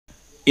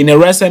In a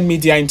recent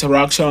media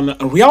interaction,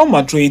 Real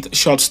Madrid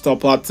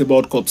shortstopper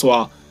Thibaut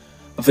Courtois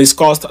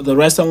discussed the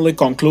recently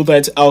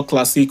concluded El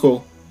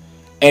Clasico,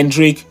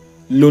 Endrick,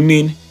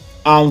 Lunin,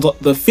 and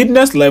the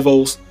fitness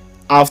levels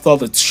after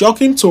the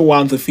shocking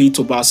 2-1 defeat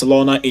to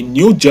Barcelona in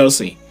New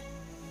Jersey.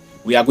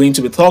 We are going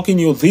to be talking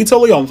you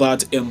detailedly on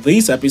that in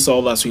this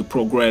episode as we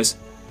progress.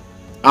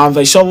 And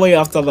then shortly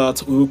after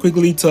that, we will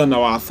quickly turn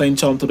our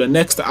attention to the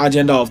next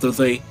agenda of the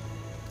day,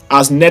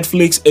 as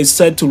Netflix is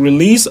set to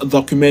release a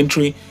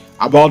documentary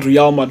about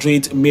Real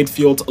Madrid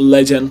midfield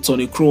legend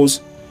Toni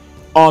Kroos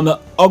on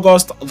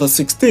August the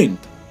 16th.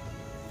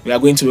 We are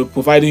going to be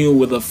providing you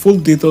with the full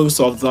details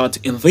of that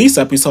in this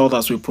episode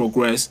as we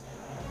progress,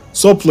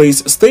 so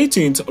please stay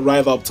tuned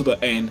right up to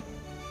the end.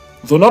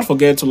 Do not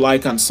forget to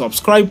like and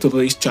subscribe to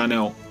this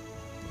channel.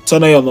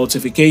 Turn on your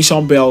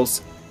notification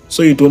bells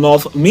so you do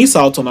not miss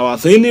out on our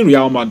daily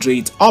Real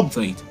Madrid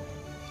update.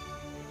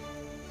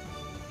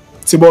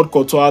 Thibaut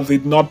Courtois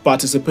did not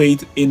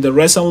participate in the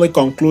recently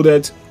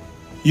concluded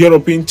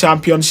European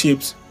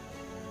Championships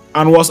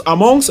and was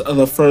amongst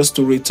the first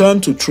to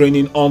return to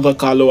training under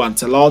Carlo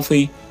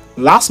Ancelotti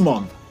last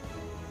month.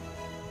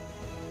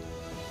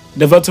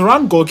 The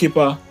veteran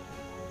goalkeeper,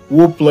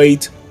 who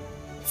played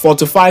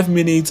 45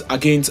 minutes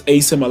against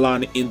AC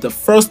Milan in the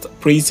first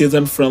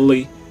pre-season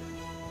friendly,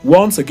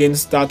 once again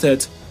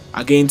started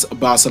against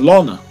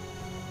Barcelona.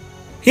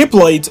 He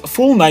played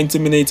full 90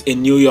 minutes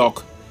in New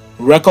York,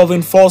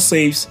 recording 4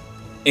 saves,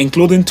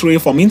 including 3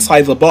 from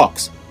inside the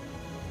box.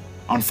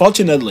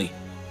 Unfortunately,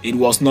 it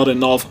was not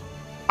enough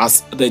as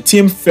the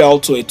team fell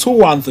to a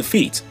 2-1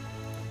 defeat.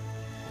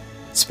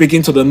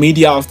 Speaking to the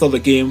media after the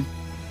game,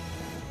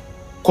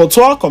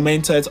 Courtois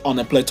commented on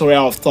a plethora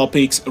of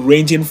topics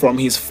ranging from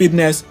his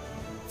fitness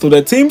to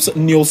the team's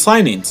new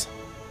signings.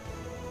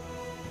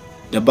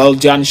 The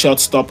Belgian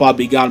shortstopper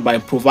began by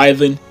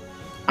providing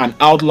an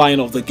outline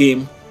of the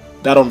game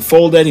that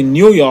unfolded in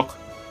New York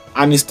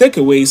and his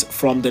takeaways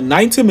from the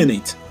 90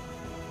 minutes.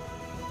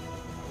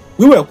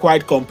 We were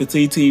quite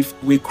competitive,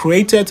 we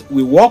created,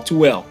 we worked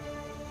well.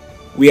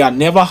 We are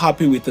never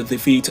happy with the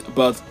defeat,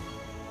 but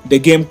the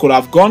game could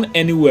have gone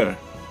anywhere.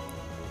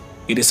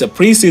 It is a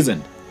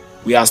pre-season,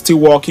 we are still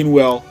working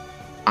well,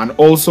 and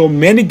also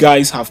many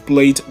guys have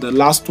played the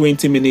last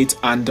 20 minutes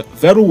and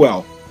very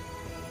well.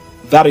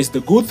 That is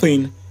the good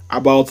thing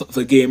about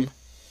the game,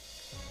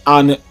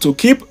 and to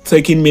keep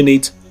taking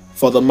minutes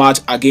for the match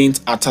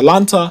against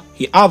Atalanta,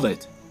 he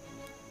added.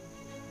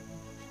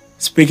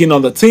 Speaking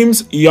on the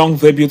team's young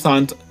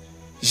debutant,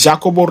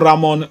 Jacobo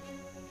Ramon,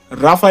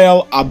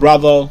 Rafael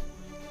Abrado,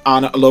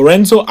 and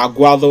Lorenzo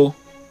Aguado,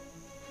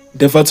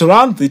 the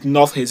veteran did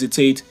not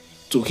hesitate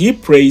to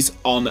heap praise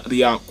on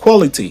their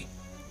quality.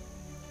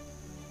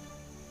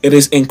 It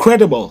is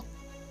incredible,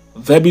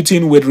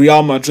 debuting with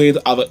Real Madrid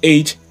at the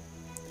age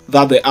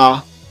that they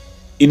are,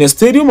 in a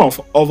stadium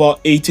of over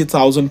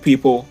 80,000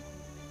 people,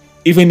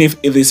 even if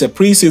it is a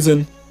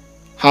pre-season,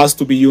 has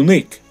to be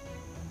unique.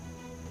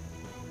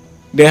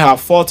 They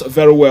have fought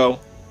very well,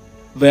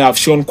 they have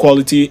shown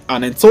quality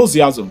and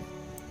enthusiasm.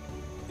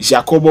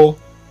 Jacobo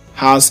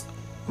has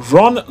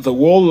run the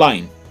whole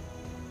line.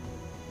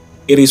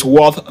 It is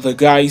what the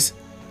guys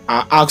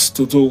are asked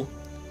to do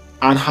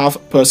and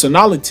have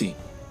personality,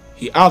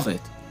 he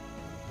added.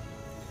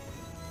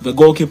 The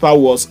goalkeeper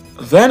was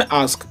then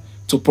asked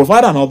to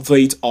provide an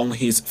update on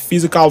his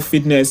physical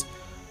fitness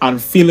and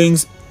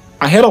feelings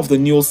ahead of the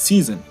new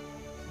season.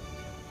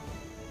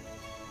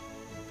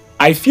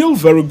 I feel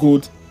very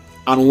good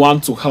and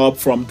want to help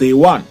from day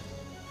one.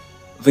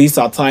 These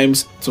are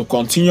times to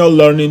continue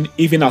learning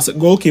even as a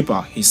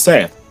goalkeeper, he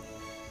said.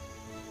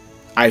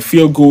 I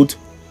feel good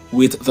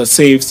with the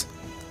saves,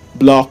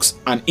 blocks,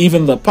 and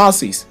even the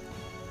passes.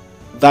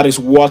 That is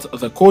what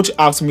the coach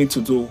asked me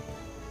to do,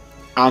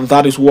 and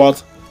that is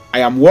what I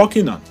am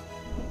working on.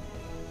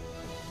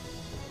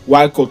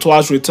 While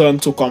Courtois' return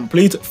to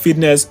complete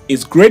fitness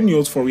is great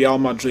news for Real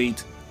Madrid,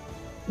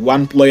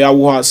 one player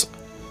who has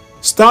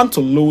stand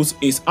to lose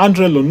is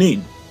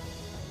Lunin.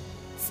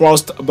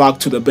 Forced back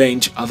to the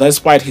bench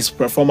despite his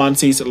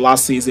performances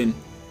last season,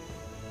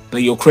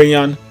 the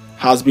Ukrainian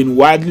has been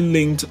widely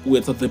linked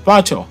with a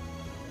departure.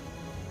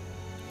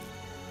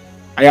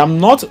 I am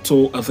not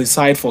to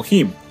decide for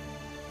him.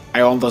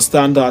 I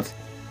understand that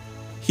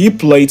he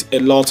played a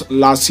lot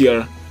last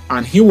year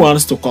and he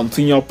wants to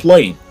continue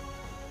playing.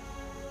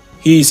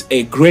 He is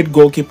a great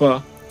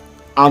goalkeeper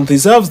and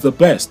deserves the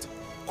best,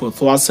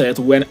 Courtois said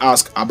when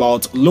asked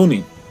about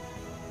Lunin.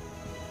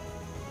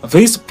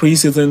 These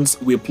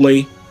pre-seasons we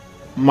play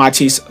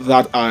matches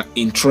that are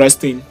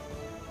interesting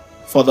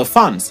for the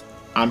fans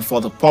and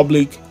for the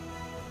public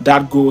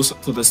that goes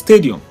to the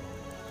stadium.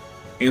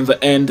 In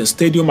the end, the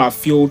stadium are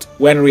filled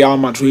when Real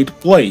Madrid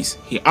plays,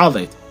 he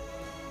added.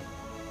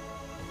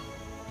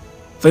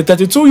 The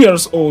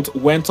 32-year-old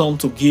went on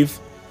to give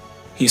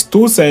his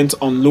 2 cents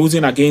on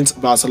losing against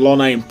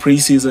Barcelona in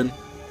pre-season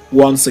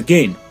once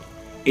again,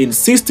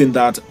 insisting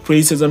that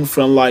pre-season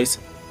friendlies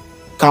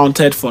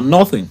counted for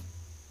nothing.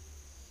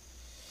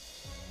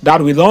 That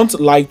we don't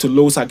like to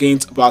lose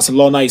against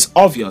Barcelona is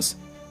obvious.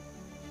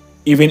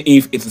 Even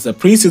if it is a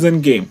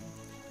preseason game,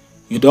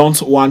 you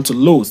don't want to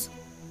lose.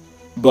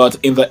 But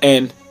in the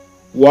end,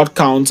 what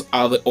counts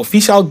are the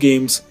official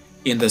games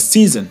in the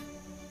season.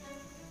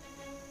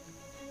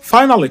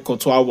 Finally,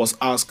 Courtois was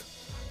asked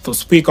to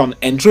speak on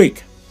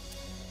Endrick,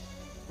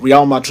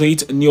 Real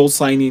Madrid new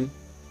signing,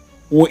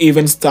 who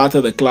even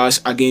started the clash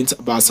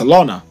against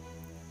Barcelona.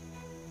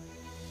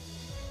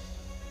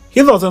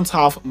 He doesn't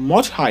have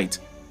much height,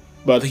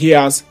 but he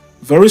has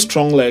very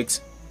strong legs.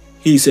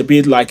 He is a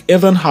bit like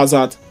Eden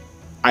Hazard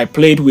I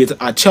played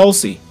with at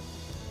Chelsea,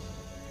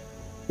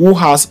 who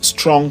has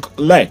strong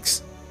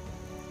legs.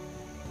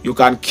 You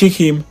can kick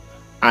him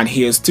and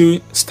he is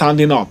still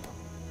standing up.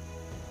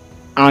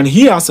 And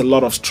he has a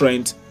lot of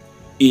strength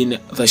in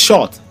the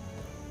shot.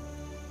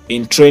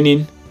 In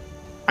training,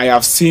 I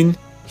have seen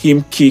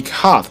him kick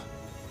hard,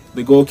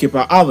 the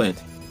goalkeeper added.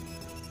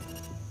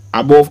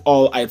 Above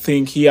all, I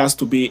think he has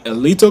to be a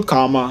little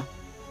calmer.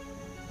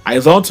 I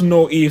don't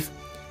know if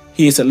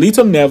he is a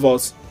little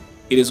nervous.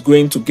 It is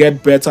going to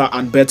get better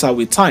and better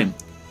with time,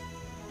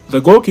 the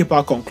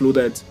goalkeeper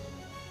concluded,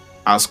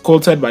 as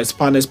quoted by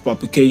Spanish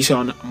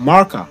publication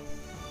Marca.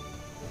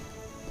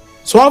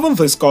 So having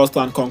discussed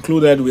and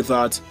concluded with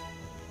that,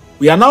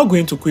 we are now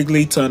going to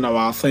quickly turn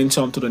our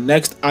attention to the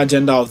next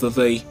agenda of the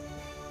day,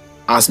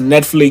 as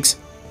Netflix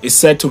is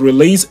set to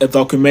release a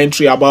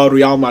documentary about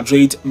Real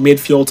Madrid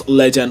midfield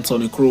legend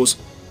Toni Kroos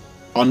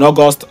on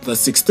August the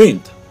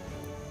 16th.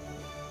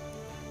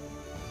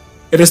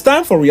 It is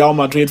time for Real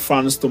Madrid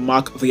fans to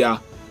mark their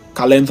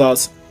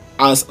calendars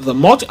as the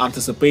much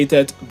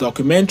anticipated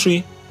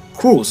documentary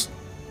Kroos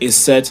is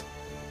set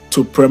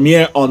to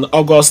premiere on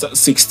August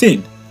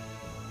 16.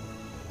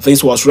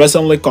 This was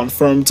recently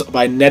confirmed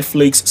by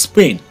Netflix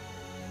Spain,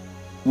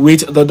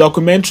 with the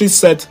documentary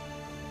set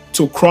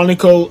to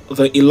chronicle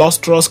the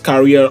illustrious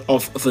career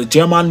of the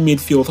German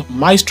midfield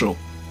maestro.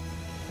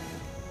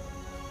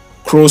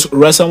 Kroos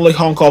recently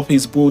hung up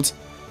his boots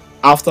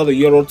after the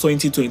Euro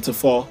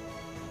 2024,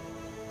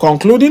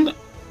 concluding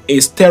a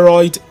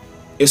storied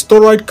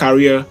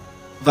career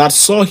that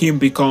saw him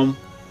become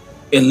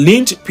a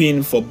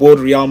linchpin for both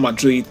Real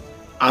Madrid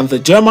and the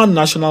German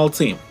national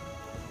team.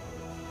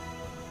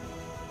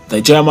 The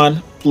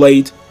German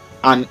played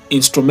an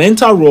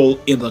instrumental role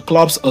in the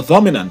club's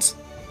dominance,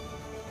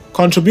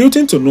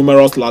 contributing to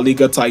numerous La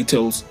Liga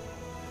titles,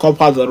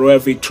 Copa del Rey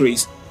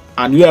victories,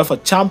 and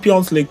UEFA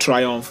Champions League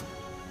triumph.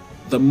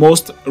 The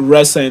most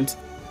recent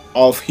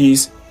of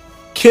his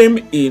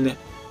came in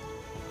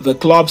the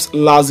club's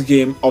last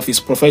game of his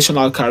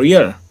professional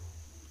career.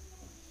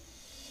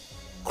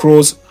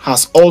 Kroos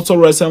has also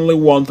recently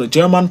won the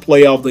German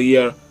Player of the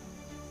Year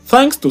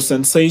thanks to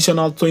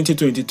sensational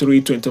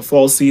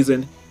 2023-24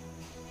 season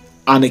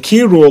and a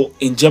key role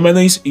in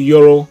Germany's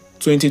Euro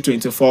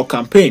 2024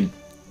 campaign.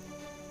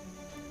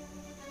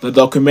 The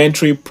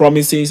documentary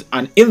promises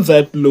an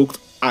in-depth look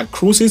at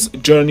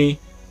Kroos' journey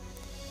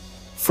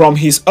from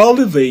his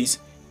early days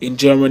in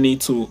Germany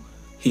to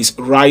his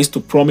rise to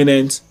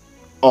prominence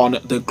on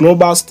the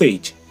global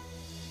stage.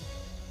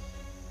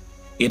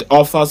 It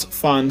offers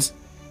fans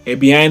a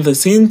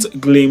behind-the-scenes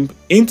glimpse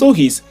into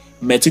his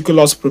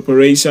meticulous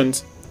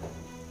preparations,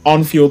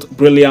 on-field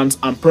brilliance,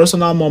 and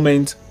personal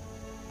moments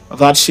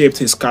that shaped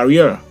his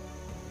career.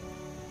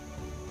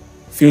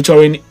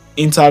 Featuring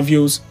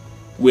interviews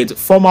with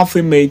former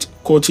teammates,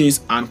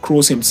 coaches, and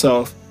Kroos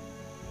himself,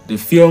 the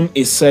film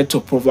is said to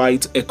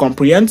provide a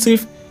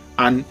comprehensive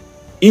and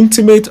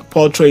intimate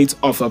portrait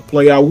of a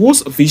player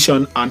whose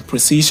vision and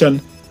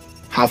precision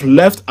have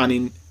left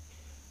an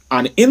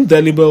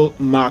indelible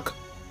mark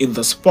in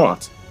the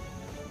sport.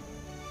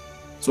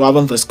 So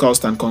having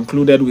discussed and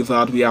concluded with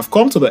that, we have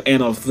come to the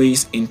end of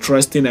this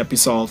interesting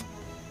episode.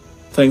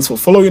 Thanks for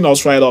following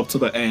us right up to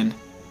the end.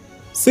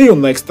 See you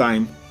next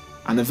time,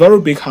 and a very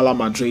big Hala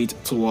Madrid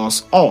to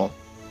us all.